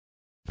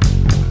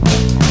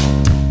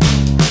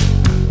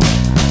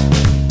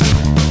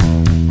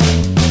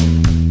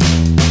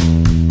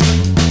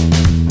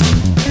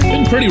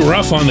pretty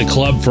rough on the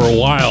club for a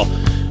while.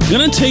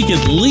 Gonna take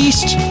at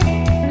least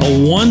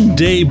a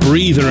one-day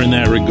breather in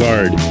that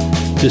regard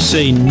to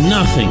say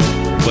nothing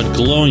but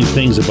glowing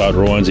things about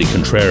Roansy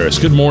Contreras.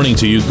 Good morning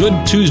to you.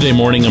 Good Tuesday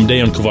morning. I'm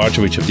Dejan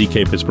Kovacevic of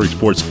DK Pittsburgh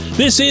Sports.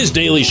 This is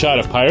Daily Shot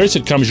of Pirates.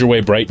 It comes your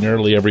way bright and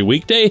early every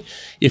weekday.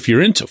 If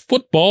you're into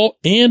football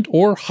and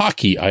or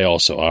hockey, I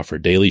also offer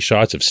daily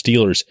shots of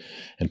Steelers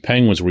and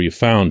Penguins where you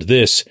found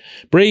this.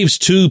 Braves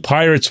 2,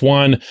 Pirates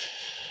 1.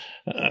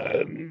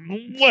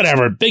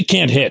 Whatever. They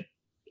can't hit.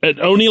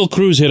 O'Neal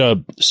Cruz hit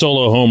a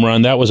solo home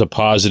run. That was a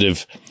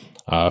positive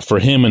for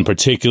him in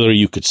particular.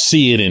 You could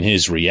see it in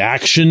his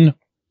reaction.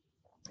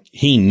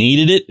 He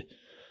needed it,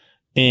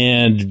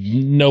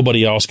 and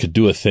nobody else could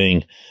do a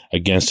thing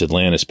against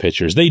Atlanta's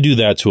pitchers. They do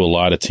that to a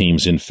lot of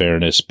teams, in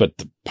fairness, but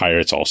the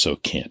Pirates also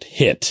can't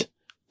hit.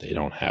 They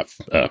don't have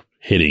a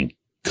hitting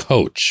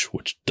coach,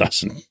 which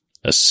doesn't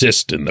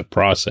assist in the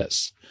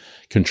process.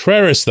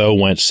 Contreras, though,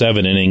 went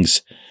 7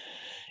 innings.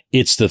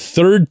 It's the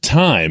third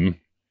time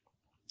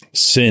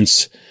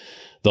since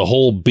the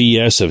whole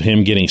BS of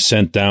him getting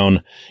sent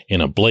down in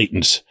a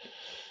blatant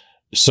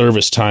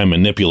service time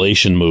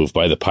manipulation move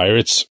by the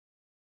Pirates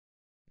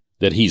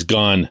that he's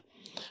gone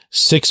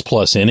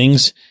 6+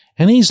 innings,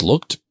 and he's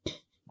looked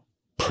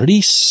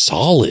pretty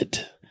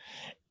solid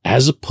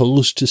as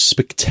opposed to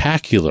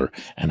spectacular.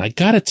 And I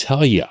gotta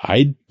tell you,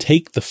 I'd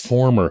take the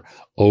former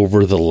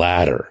over the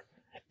latter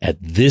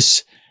at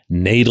this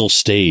natal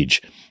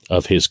stage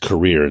of his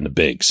career in the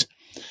bigs.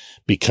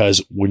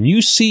 Because when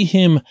you see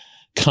him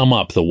come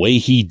up the way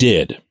he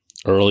did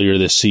earlier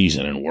this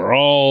season, and we're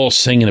all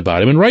singing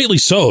about him, and rightly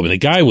so. I mean, the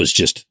guy was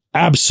just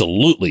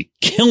absolutely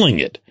killing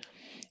it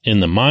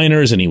in the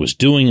minors, and he was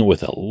doing it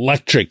with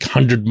electric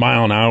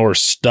 100-mile-an-hour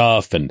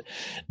stuff and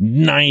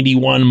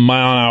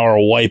 91-mile-an-hour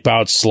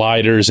wipeout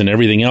sliders and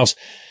everything else.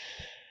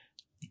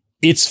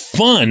 It's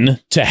fun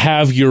to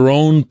have your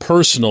own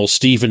personal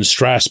Steven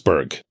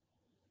Strasburg.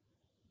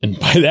 And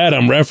by that,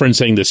 I'm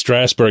referencing the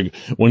Strasburg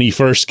when he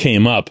first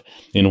came up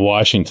in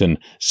Washington.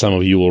 Some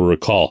of you will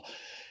recall.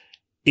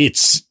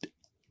 It's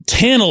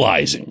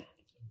tantalizing,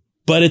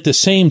 but at the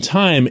same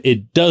time,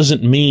 it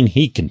doesn't mean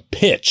he can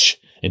pitch.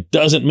 It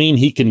doesn't mean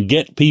he can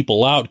get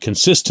people out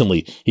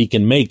consistently. He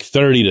can make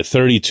 30 to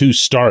 32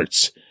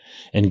 starts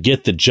and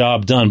get the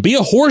job done. Be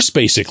a horse,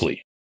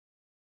 basically.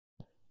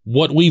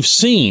 What we've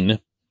seen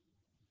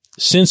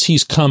since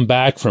he's come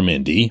back from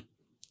Indy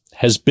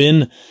has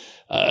been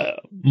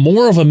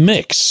more of a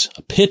mix,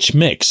 a pitch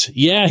mix.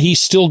 Yeah, he's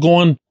still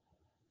going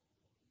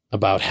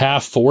about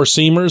half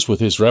four-seamers with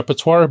his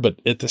repertoire, but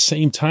at the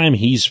same time,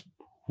 he's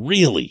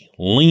really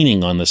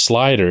leaning on the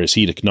slider, as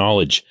he'd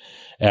acknowledge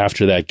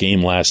after that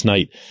game last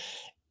night.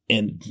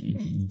 And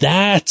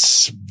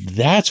that's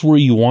where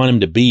you want him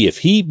to be. If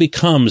he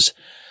becomes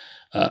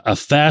a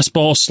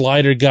fastball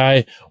slider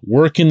guy,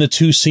 working the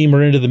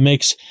two-seamer into the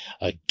mix,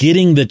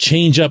 getting the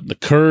change-up, the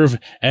curve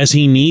as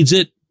he needs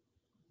it,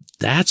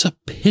 that's a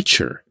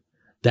pitcher.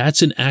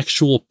 That's an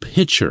actual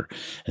pitcher.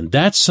 And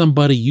that's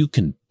somebody you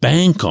can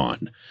bank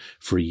on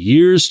for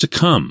years to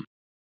come.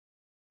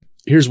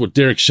 Here's what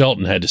Derek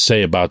Shelton had to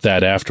say about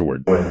that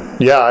afterward.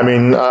 Yeah, I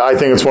mean, I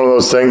think it's one of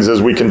those things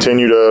as we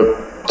continue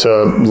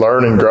to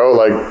learn and grow,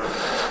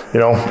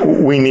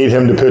 we need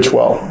him to pitch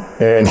well.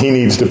 And he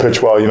needs to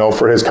pitch well,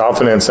 for his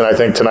confidence. And I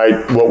think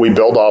tonight what we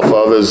build off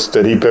of is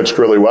that he pitched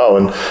really well.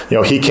 And,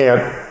 he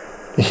can't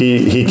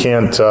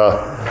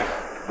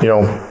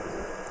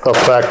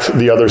affect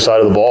the other side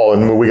of the ball.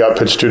 And we got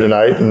pitched to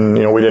tonight, and,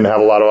 we didn't have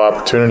a lot of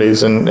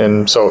opportunities.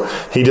 And so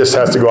he just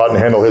has to go out and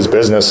handle his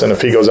business. And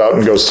if he goes out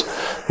and goes,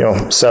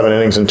 7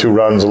 innings and 2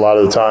 runs, a lot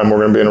of the time, we're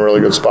going to be in a really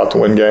good spot to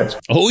win games.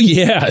 Oh,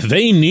 yeah,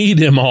 they need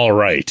him all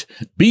right.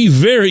 Be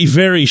very,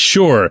 very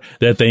sure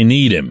that they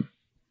need him.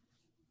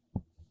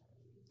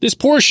 This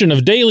portion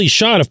of Daily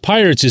Shot of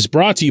Pirates is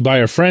brought to you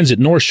by our friends at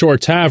North Shore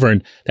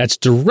Tavern. That's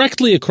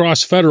directly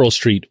across Federal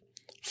Street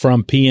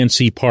from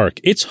PNC Park.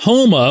 It's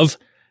home of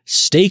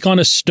Steak on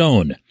a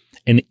Stone,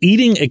 an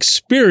eating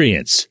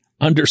experience,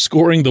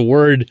 underscoring the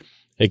word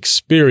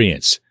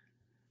experience.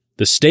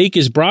 The steak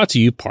is brought to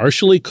you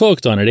partially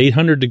cooked on an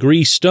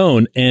 800-degree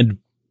stone, and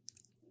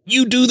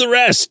you do the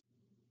rest.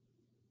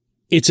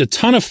 It's a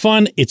ton of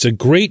fun, it's a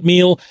great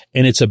meal,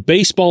 and it's a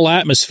baseball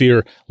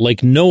atmosphere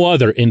like no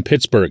other in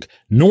Pittsburgh.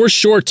 North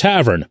Shore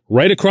Tavern,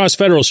 right across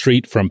Federal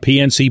Street from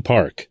PNC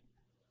Park.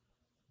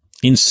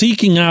 In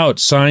seeking out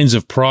signs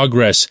of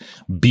progress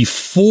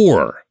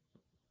before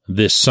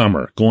this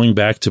summer, going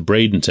back to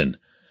Bradenton,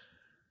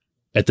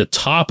 at the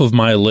top of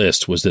my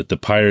list was that the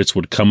Pirates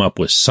would come up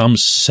with some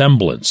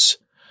semblance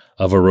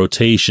of a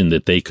rotation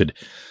that they could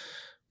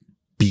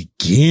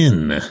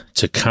begin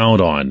to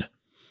count on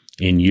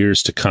in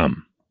years to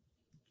come.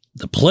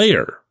 The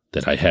player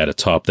that I had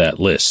atop that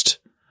list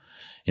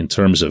in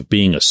terms of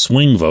being a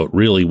swing vote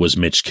really was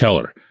Mitch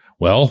Keller.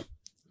 Well,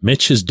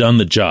 Mitch has done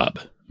the job.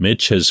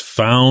 Mitch has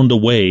found a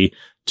way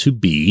to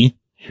be,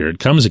 here it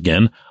comes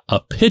again, a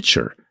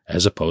pitcher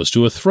as opposed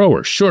to a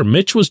thrower. Sure,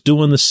 Mitch was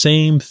doing the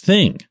same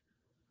thing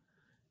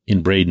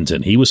in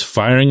Bradenton. He was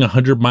firing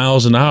 100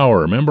 miles an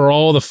hour. Remember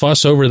all the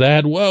fuss over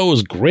that? Whoa, it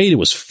was great. It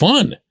was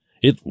fun.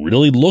 It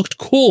really looked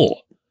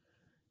cool.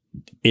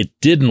 It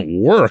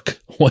didn't work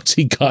once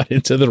he got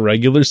into the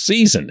regular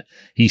season.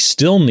 He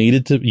still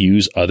needed to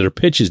use other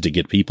pitches to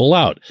get people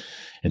out.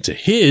 And to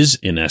his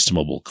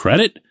inestimable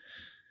credit,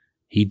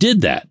 he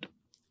did that.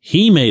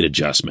 He made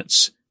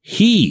adjustments.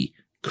 He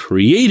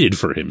created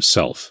for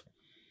himself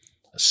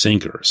a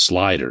sinker, a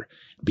slider,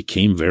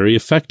 became very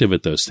effective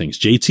at those things.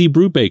 JT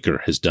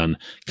Brubaker has done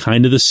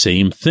kind of the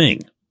same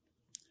thing.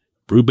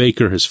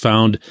 Brubaker has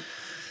found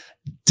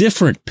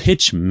different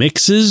pitch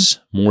mixes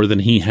more than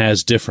he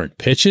has different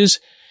pitches.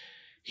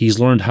 He's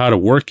learned how to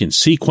work in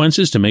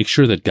sequences to make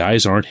sure that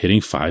guys aren't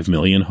hitting 5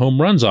 million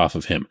home runs off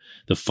of him.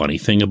 The funny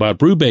thing about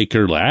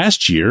Brubaker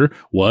last year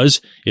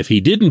was if he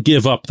didn't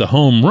give up the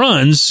home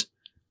runs,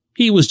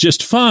 he was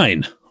just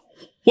fine.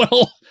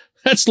 Well,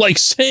 that's like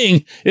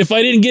saying if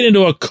I didn't get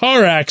into a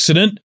car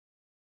accident,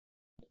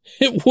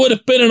 it would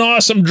have been an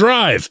awesome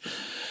drive.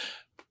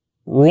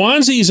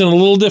 Roansy's in a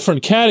little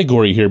different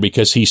category here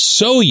because he's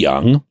so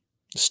young,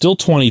 still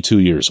 22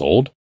 years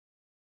old.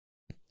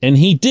 And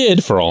he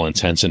did, for all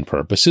intents and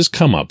purposes,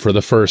 come up for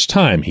the first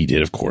time. He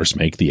did, of course,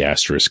 make the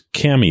Asterisk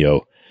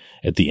cameo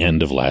at the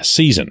end of last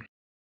season.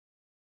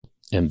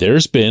 And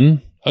there's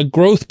been a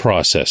growth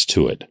process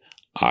to it.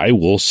 I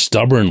will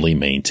stubbornly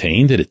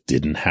maintain that it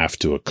didn't have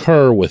to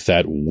occur with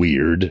that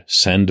weird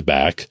send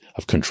back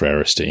of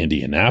Contreras to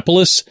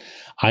Indianapolis.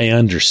 I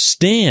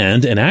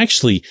understand and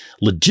actually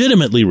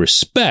legitimately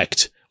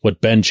respect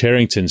what Ben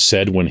Cherington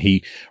said when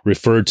he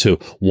referred to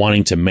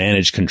wanting to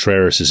manage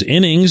Contreras'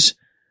 innings.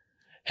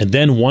 And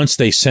then once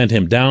they sent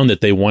him down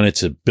that they wanted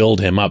to build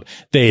him up,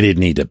 they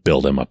didn't need to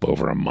build him up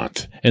over a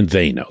month. And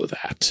they know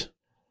that.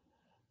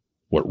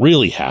 What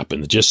really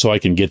happened, just so I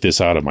can get this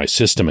out of my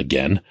system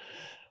again,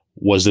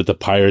 was that the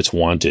Pirates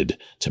wanted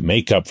to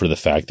make up for the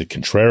fact that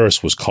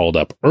Contreras was called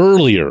up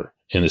earlier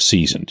in the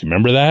season. Do you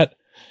remember that?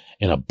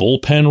 In a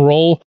bullpen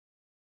role,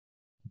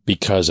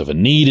 because of a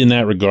need in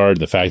that regard,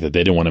 the fact that they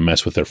didn't want to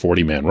mess with their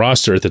 40-man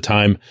roster at the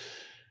time,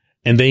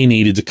 and they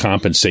needed to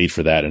compensate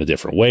for that in a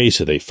different way,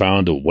 so they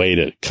found a way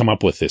to come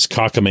up with this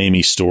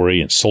cockamamie story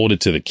and sold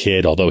it to the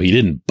kid, although he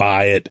didn't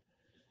buy it,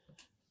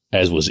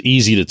 as was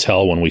easy to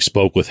tell when we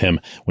spoke with him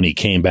when he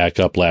came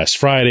back up last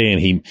Friday, and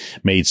he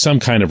made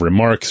some kind of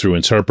remark through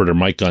interpreter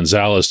Mike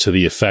Gonzalez to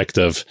the effect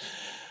of,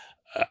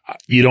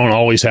 you don't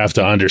always have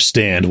to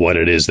understand what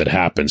it is that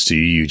happens to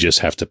you. You just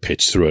have to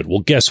pitch through it. Well,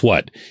 guess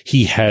what?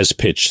 He has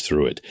pitched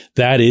through it.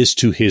 That is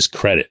to his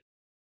credit.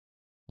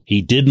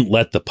 He didn't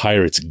let the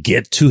Pirates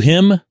get to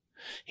him.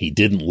 He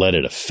didn't let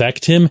it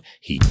affect him.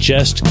 He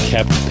just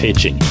kept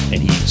pitching,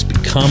 and he's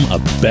become a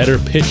better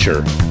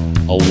pitcher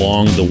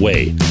along the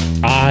way.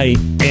 I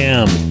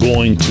am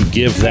going to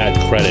give that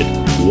credit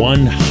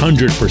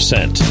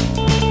 100%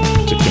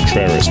 to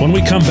Contreras. When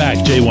we come back,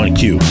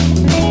 J1Q.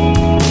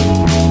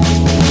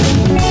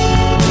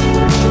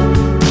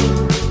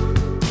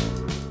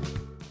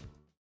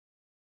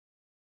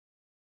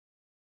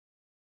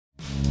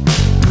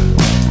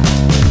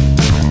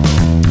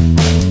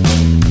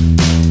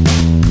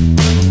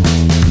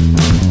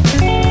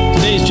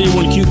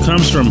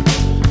 Comes from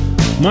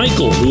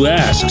Michael, who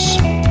asks,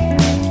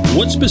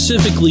 what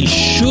specifically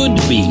should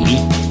be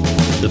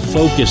the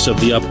focus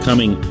of the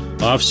upcoming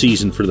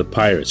offseason for the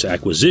Pirates?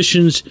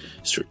 Acquisitions,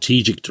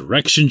 strategic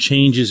direction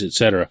changes,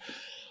 etc.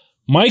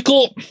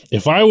 Michael,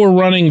 if I were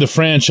running the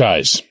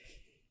franchise,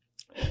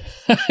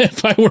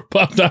 if I were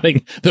Bob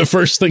Nutting, the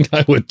first thing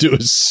I would do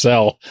is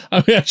sell.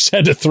 I mean, I just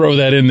had to throw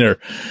that in there.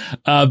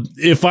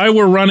 If I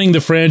were running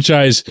the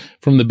franchise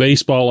from the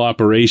baseball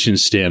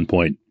operations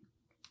standpoint,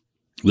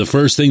 the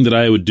first thing that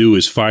I would do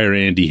is fire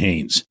Andy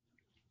Haynes.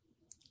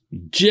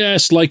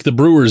 Just like the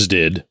Brewers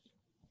did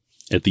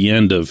at the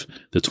end of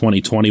the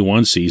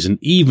 2021 season,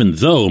 even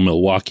though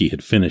Milwaukee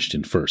had finished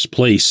in first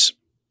place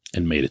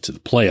and made it to the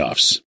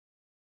playoffs.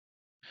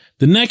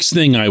 The next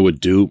thing I would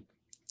do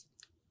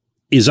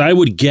is I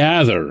would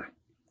gather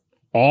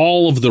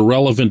all of the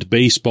relevant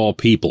baseball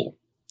people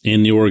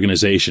in the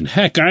organization.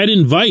 Heck, I'd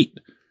invite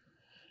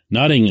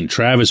Nutting and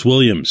Travis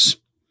Williams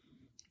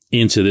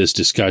into this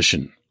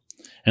discussion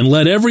and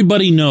let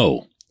everybody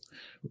know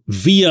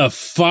via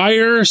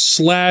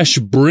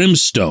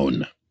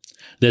fire/brimstone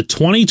that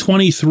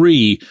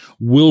 2023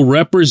 will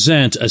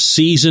represent a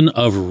season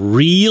of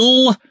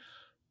real,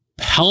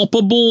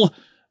 palpable,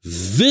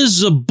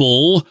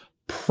 visible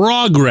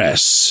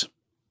progress,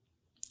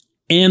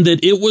 and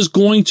that it was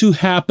going to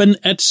happen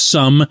at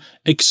some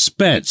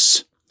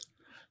expense.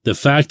 The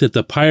fact that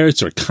the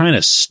Pirates are kind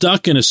of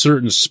stuck in a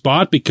certain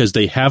spot because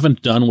they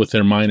haven't done with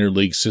their minor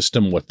league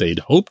system what they'd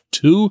hoped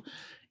to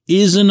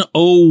is an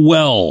oh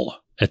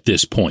well at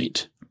this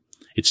point.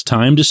 It's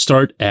time to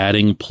start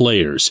adding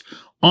players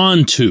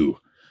onto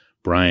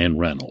Brian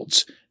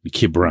Reynolds,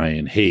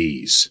 Brian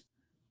Hayes,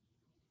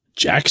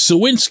 Jack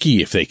Sawinski,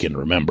 if they can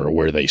remember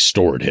where they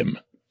stored him,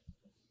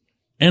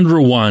 and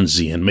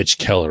Roansy and Mitch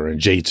Keller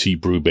and JT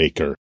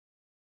Brubaker.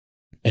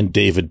 and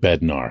David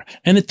Bednar.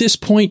 And at this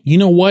point, you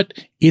know what?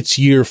 It's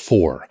year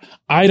 4.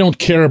 I don't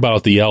care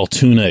about the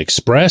Altoona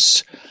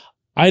Express.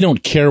 I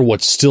don't care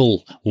what's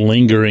still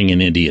lingering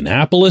in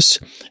Indianapolis.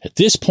 At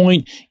this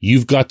point,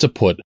 you've got to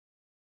put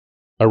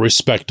a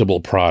respectable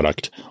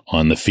product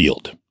on the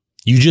field.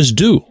 You just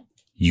do.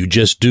 You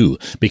just do.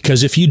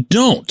 Because if you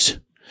don't,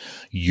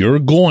 you're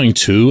going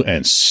to,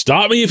 and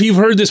stop me if you've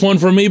heard this one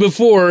from me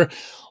before,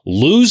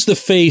 lose the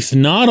faith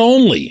not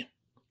only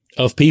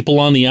of people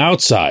on the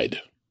outside,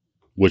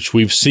 which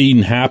we've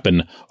seen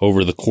happen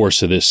over the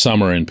course of this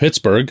summer in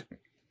Pittsburgh,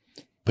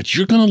 but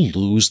you're going to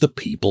lose the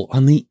people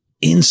on the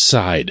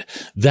inside.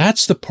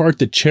 That's the part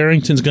that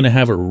Cherington's going to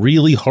have a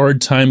really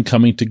hard time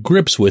coming to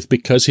grips with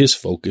because his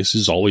focus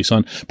is always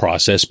on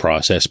process.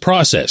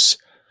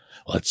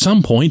 Well, at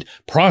some point,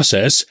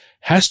 process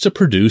has to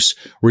produce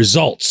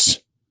results.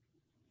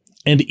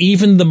 And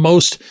even the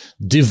most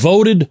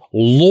devoted,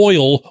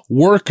 loyal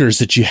workers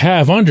that you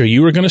have under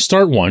you are going to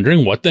start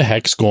wondering what the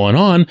heck's going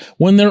on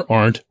when there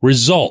aren't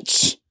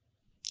results.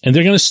 And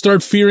they're going to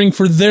start fearing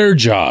for their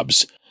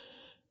jobs.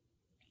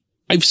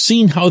 I've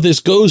seen how this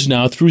goes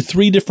now through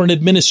 3 different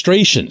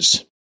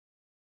administrations.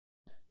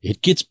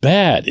 It gets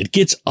bad. It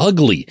gets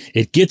ugly.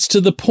 It gets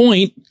to the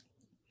point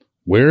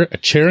where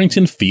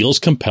Cherington feels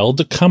compelled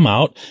to come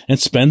out and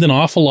spend an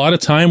awful lot of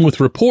time with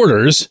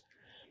reporters,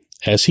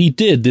 as he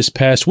did this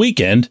past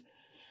weekend,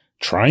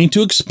 trying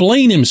to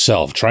explain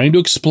himself, trying to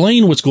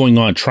explain what's going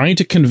on, trying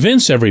to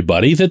convince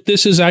everybody that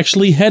this is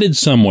actually headed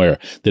somewhere,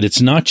 that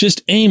it's not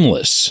just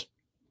aimless.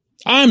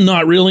 I'm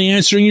not really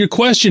answering your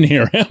question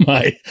here, am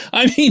I?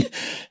 I mean,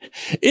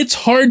 it's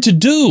hard to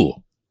do.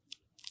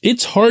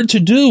 It's hard to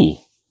do.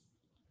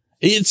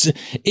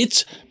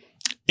 It's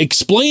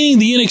explaining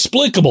the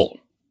inexplicable,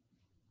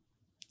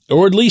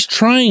 or at least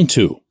trying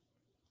to.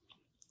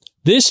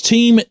 This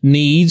team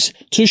needs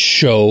to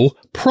show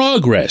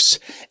progress.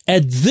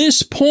 At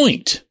this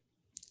point,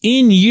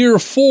 in year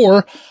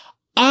 4,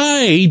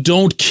 I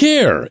don't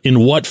care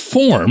in what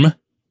form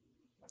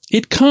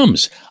it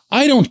comes.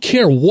 I don't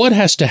care what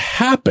has to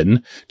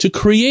happen to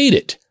create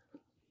it.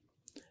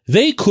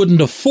 They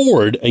couldn't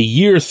afford a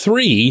year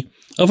 3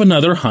 of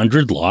another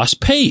 100-loss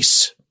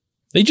pace.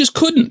 They just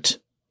couldn't.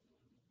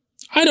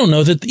 I don't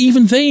know that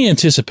even they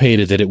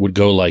anticipated that it would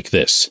go like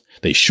this.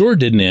 They sure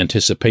didn't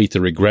anticipate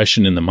the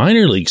regression in the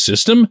minor league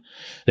system.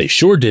 They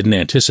sure didn't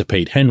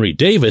anticipate Henry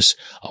Davis,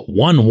 a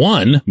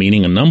 1-1,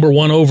 meaning a number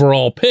 1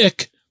 overall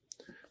pick,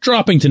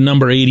 dropping to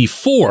number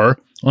 84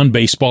 on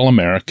Baseball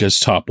America's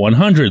top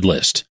 100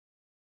 list.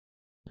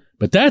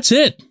 But that's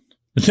it.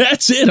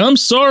 That's it. I'm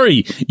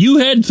sorry. You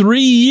had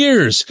 3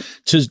 years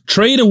to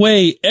trade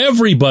away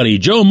everybody,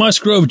 Joe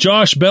Musgrove,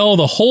 Josh Bell,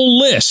 the whole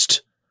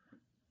list.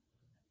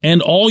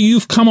 And all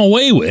you've come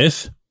away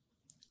with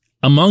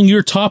among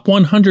your top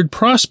 100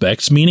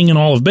 prospects, meaning in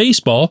all of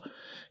baseball,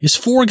 is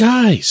 4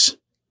 guys.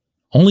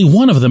 Only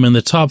one of them in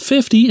the top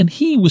 50, and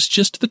he was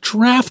just the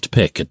draft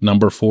pick at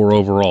number 4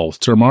 overall with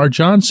Termarr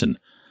Johnson.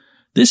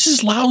 This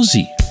is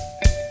lousy.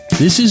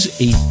 This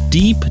is a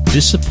deep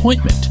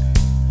disappointment,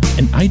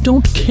 and I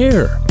don't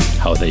care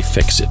how they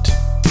fix it.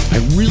 I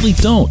really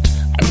don't.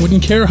 I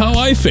wouldn't care how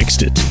I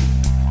fixed it.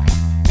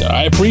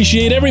 I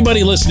appreciate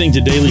everybody listening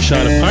to Daily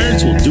Shot of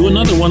Pirates. We'll do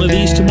another one of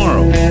these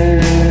tomorrow.